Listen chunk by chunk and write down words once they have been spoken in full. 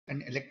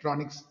and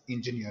Electronics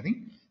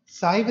Engineering,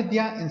 Sai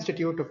Vidya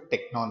Institute of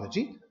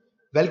Technology,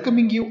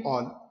 welcoming you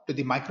all to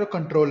the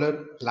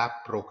Microcontroller Lab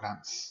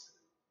programs.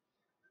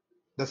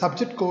 The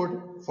subject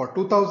code for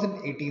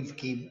 2018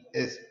 scheme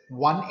is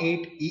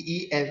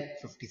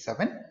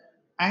 18EEL57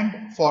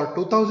 and for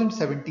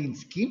 2017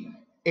 scheme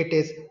it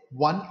is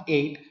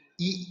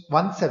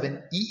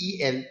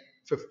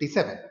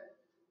 1817EEL57.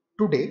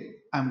 Today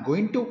I am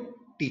going to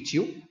teach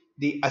you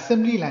the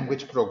assembly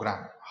language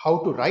program, how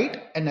to write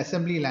an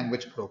assembly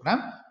language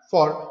program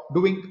for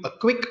doing a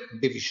quick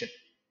division.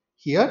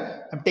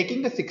 Here I am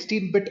taking a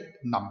 16-bit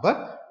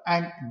number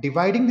and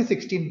dividing the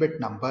 16-bit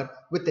number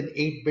with an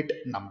 8-bit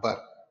number.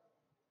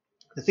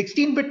 The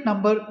 16-bit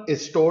number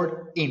is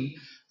stored in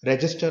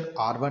register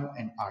R1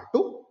 and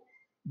R2.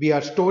 We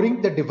are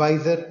storing the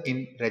divisor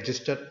in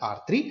register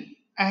R3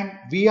 and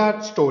we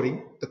are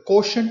storing the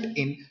quotient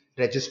in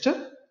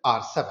register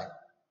R7.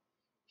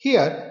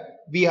 Here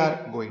we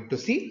are going to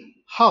see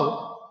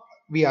how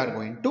we are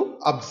going to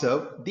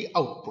observe the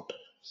output.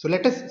 So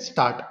let us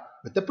start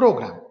with the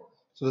program.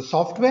 So the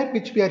software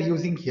which we are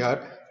using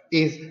here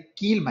is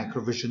Keel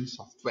Microvision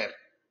software.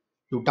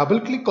 You double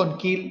click on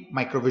Keel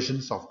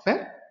Microvision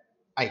software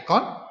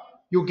icon,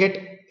 you get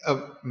a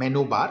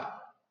menu bar.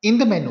 In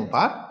the menu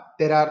bar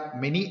there are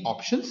many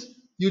options.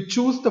 You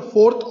choose the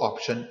fourth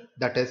option,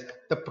 that is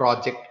the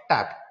project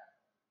tab.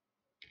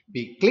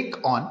 We click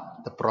on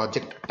the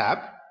project tab.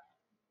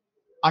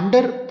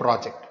 Under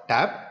project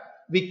tab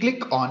we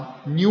click on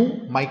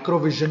new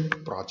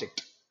Microvision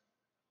project.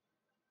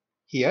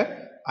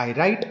 Here I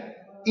write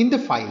in the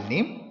file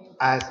name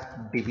as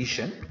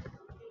division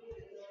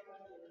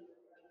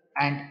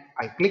and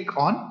I click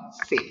on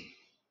save.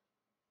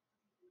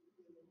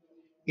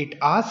 It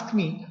asks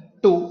me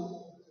to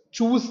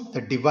choose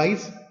the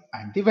device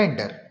and the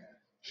vendor.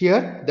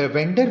 Here the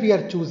vendor we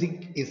are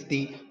choosing is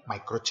the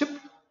microchip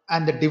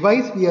and the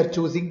device we are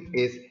choosing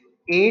is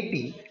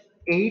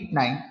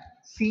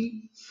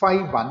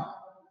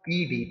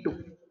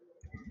AT89C51PD2.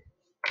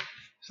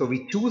 So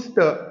we choose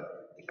the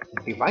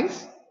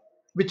device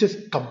which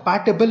is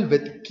compatible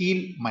with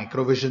Keel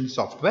Microvision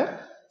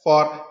software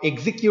for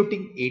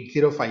executing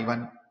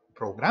 8051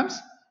 programs.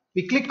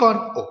 We click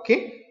on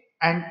OK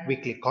and we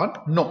click on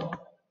No.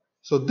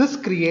 So this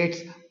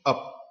creates a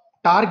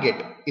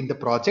target in the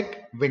project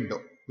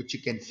window, which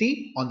you can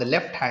see on the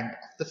left hand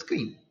of the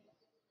screen.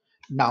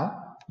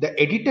 Now the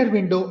editor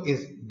window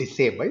is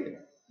disabled.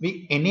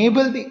 We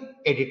enable the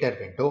editor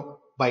window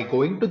by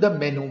going to the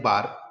menu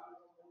bar.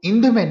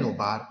 In the menu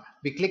bar,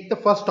 we click the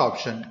first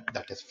option,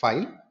 that is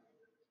File.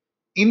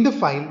 In the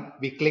file,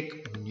 we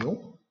click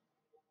New.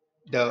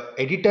 The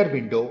editor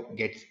window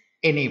gets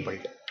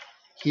enabled.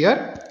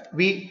 Here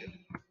we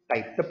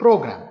type the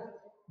program.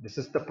 This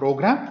is the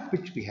program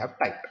which we have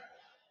typed.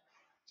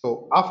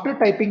 So after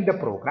typing the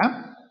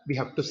program, we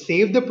have to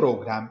save the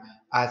program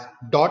as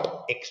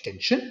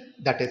 .extension,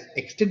 that is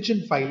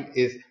extension file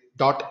is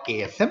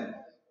 .asm.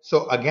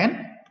 So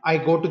again I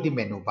go to the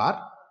menu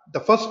bar.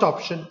 The first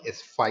option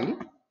is File.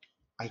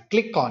 I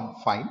click on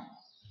File.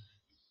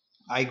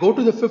 I go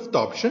to the fifth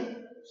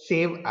option,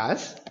 Save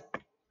As.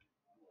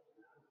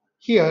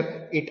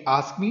 Here it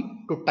asks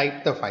me to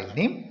type the file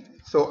name.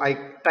 So I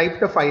type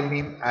the file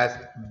name as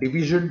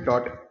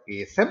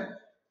division.asm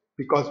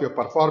because we are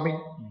performing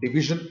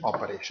division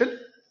operation.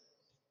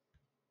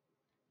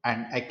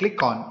 And I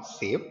click on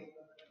Save.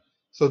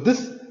 So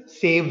this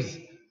saves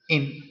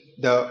in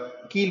the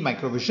Keel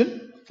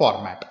Microvision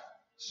format.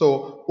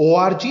 So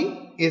ORG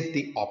is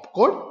the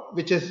opcode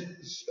which is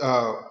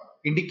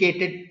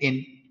indicated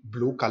in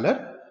blue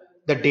color.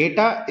 The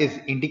data is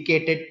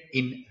indicated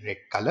in red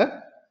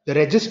color. The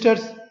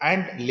registers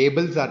and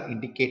labels are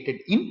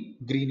indicated in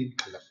green in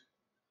color.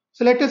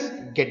 So let us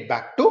get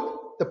back to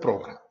the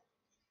program.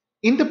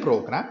 In the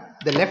program,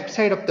 the left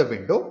side of the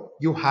window,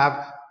 you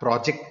have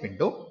project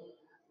window.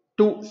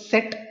 To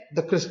set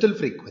the crystal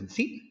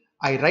frequency,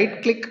 I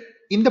right click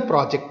in the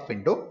project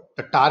window,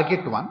 the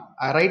target one.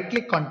 I right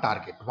click on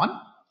target one.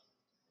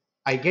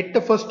 I get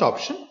the first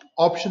option,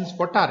 options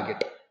for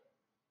target.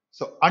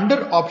 So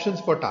under options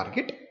for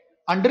target,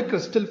 under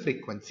crystal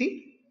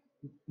frequency,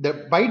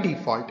 by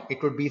default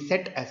it would be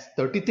set as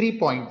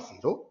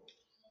 33.0.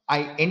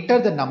 I enter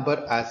the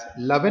number as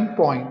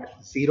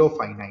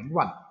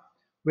 11.0591,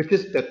 which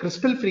is the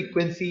crystal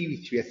frequency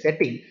which we are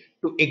setting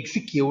to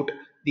execute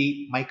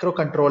the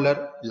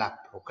microcontroller lab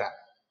program.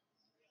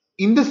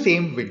 In the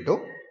same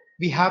window,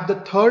 we have the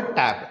third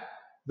tab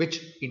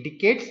which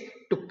indicates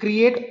to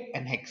create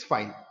an hex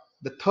file.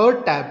 The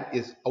third tab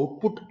is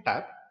output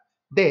tab.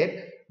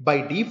 There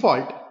by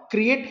default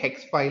create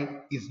hex file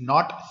is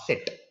not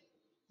set.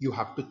 You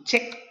have to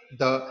check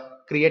the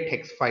create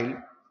hex file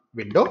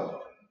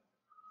window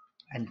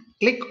and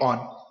click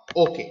on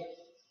OK.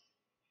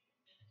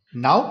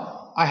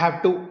 Now I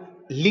have to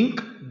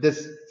link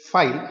this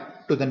file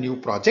to the new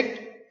project.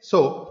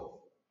 So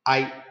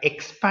I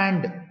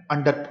expand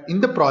in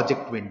the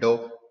project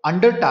window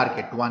under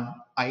target 1.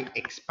 I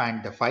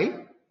expand the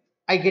file.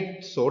 I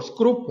get source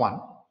group 1.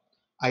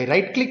 I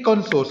right click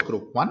on source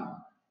group 1.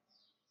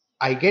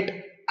 I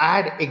get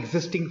add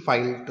existing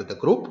file to the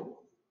group.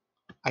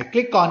 I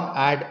click on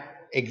add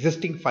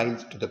existing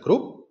files to the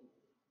group.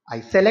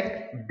 I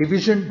select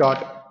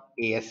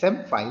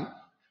division.asm file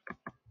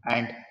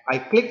and I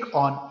click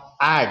on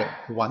add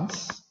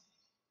once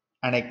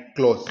and I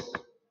close.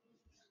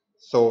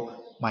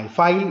 So my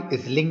file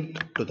is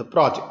linked to the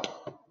project.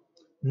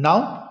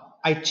 Now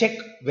I check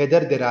whether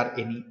there are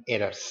any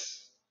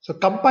errors. So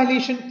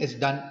compilation is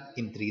done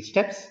in 3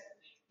 steps.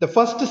 The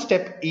first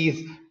step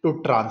is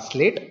to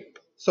translate.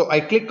 So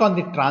I click on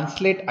the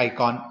translate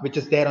icon, which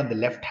is there on the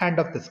left hand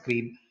of the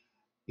screen.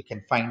 You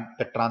can find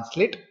the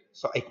translate.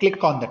 So I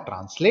click on the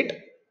translate.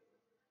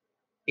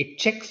 It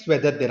checks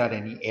whether there are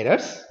any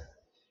errors.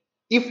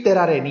 If there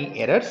are any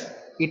errors,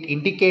 it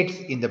indicates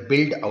in the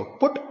build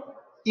output.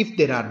 If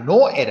there are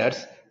no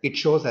errors, it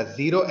shows as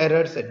 0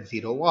 errors and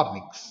 0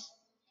 warnings.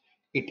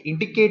 It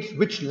indicates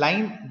which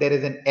line there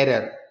is an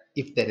error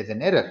if there is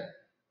an error.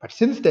 But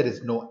since there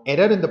is no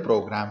error in the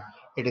program,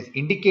 it is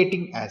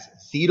indicating as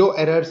 0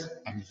 errors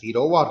and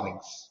 0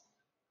 warnings.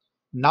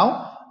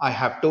 Now I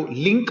have to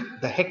link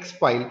the hex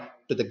file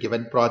to the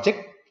given project.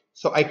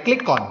 So I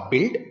click on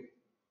build.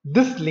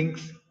 This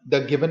links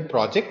the given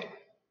project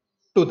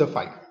to the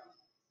file.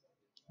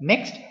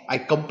 Next, I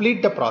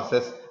complete the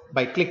process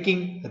by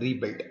clicking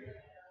rebuild.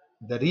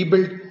 The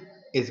rebuild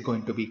is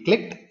going to be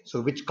clicked,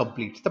 so which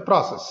completes the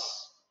process.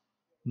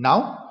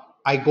 Now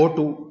I go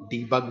to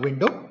debug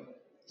window.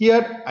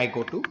 Here I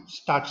go to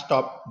start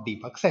stop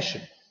debug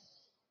session.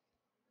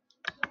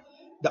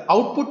 The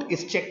output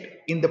is checked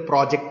in the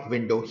project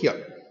window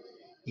here.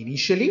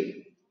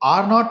 Initially,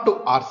 R0 to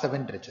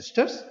R7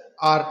 registers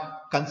are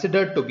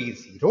considered to be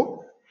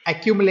 0.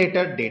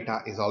 Accumulator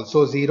data is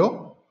also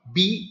 0.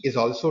 B is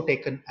also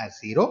taken as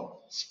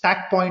 0.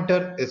 Stack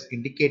pointer is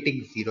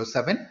indicating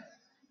 07.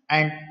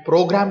 And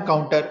program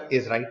counter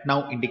is right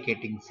now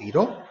indicating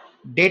 0.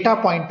 Data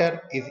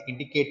pointer is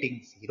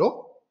indicating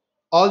 0.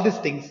 All these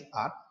things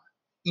are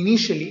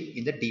initially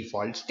in the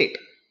default state.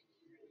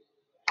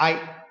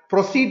 I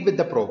proceed with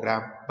the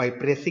program by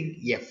pressing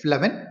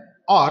F11,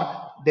 or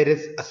there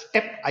is a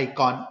step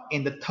icon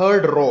in the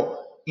third row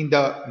in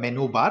the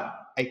menu bar.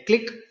 I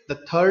click the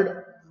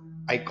third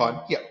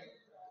icon here.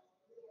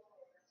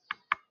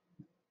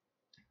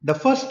 The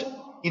first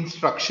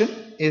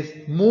instruction is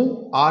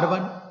move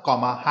R1,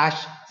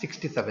 hash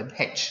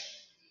 67H.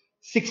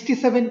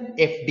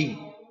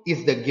 67FD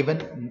is the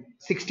given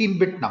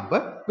 16-bit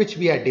number which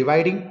we are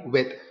dividing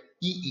with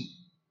EE.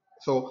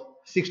 So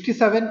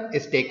 67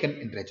 is taken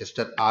in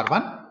register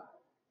R1,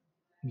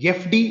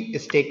 FD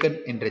is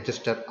taken in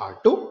register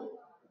R2,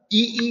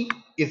 EE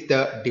is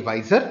the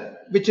divisor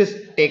which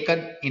is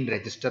taken in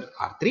register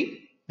R3,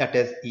 that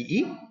is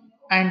EE,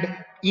 and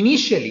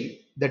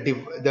initially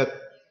the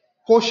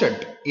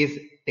quotient is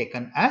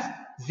taken as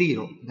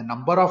 0. The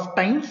number of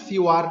times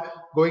you are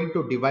going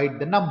to divide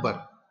the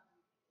number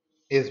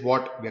is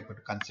what we are going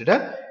to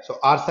consider. So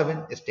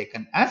R7 is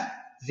taken as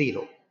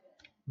 0.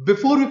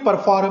 Before we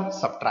perform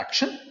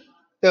subtraction,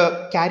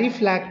 the carry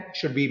flag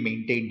should be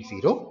maintained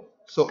 0.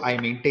 So I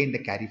maintain the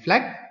carry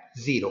flag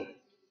 0.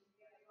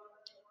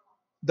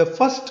 The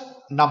first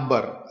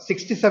number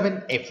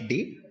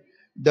 67FD,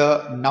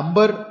 the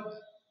number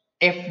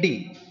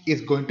FD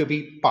is going to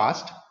be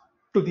passed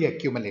to the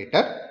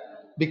accumulator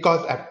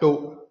because I have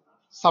to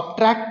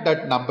subtract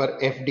that number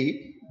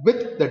FD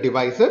with the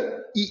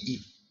divisor EE.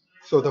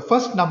 So the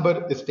first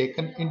number is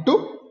taken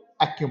into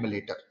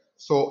accumulator.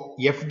 So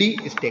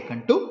FD is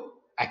taken to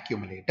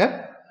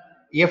accumulator.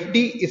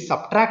 FD is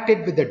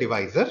subtracted with the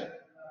divisor.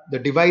 The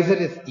divisor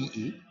is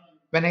EE.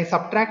 When I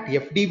subtract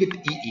FD with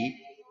EE,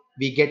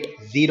 we get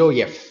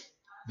 0F,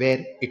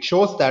 where it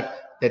shows that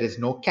there is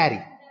no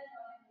carry.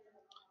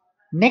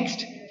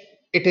 Next,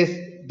 it is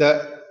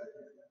the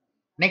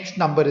next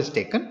number is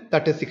taken,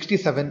 that is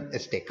 67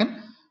 is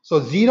taken.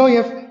 So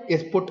 0F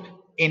is put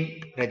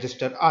in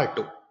register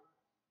R2.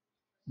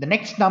 The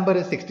next number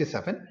is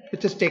 67,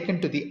 which is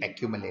taken to the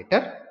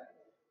accumulator.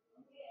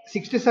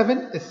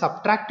 67 is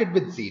subtracted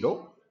with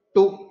 0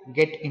 to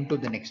get into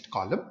the next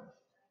column.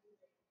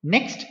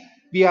 Next,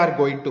 we are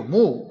going to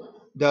move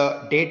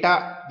the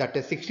data, that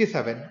is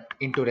 67,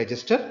 into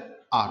register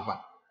R1.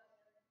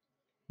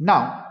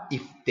 Now,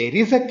 if there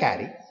is a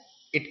carry,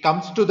 it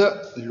comes to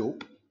the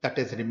loop, that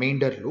is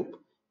remainder loop.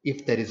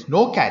 If there is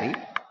no carry,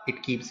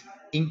 it keeps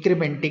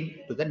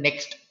incrementing to the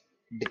next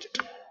digit.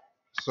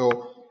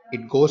 So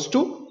it goes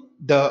to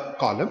the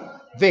column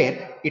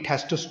where it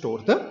has to store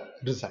the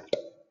result.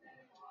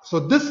 So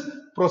this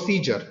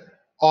procedure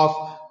of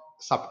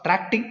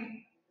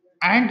subtracting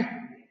and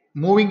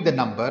moving the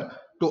number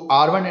to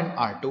R1 and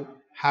R2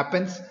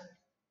 happens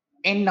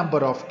n number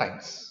of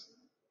times.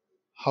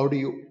 How do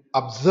you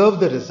observe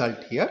the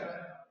result here?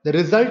 The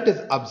result is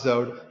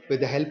observed with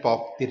the help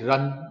of the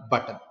run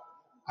button.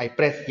 I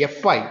press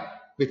F5,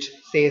 which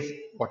says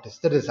what is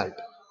the result.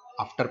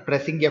 After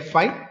pressing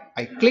F5,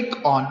 I click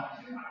on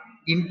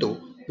into,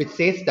 which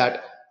says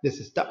that this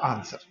is the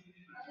answer.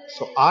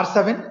 So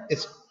R7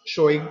 is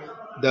showing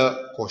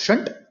the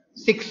quotient,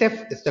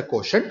 6F is the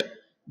quotient.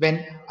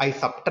 When I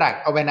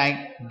subtract or when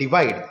I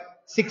divide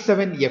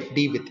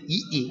 67FD with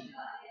EE,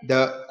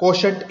 the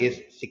quotient is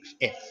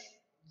 6S.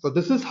 So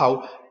this is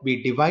how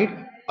we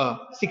divide a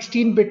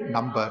 16-bit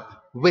number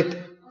with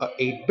a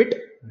 8-bit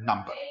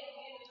number.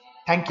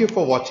 Thank you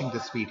for watching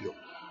this video.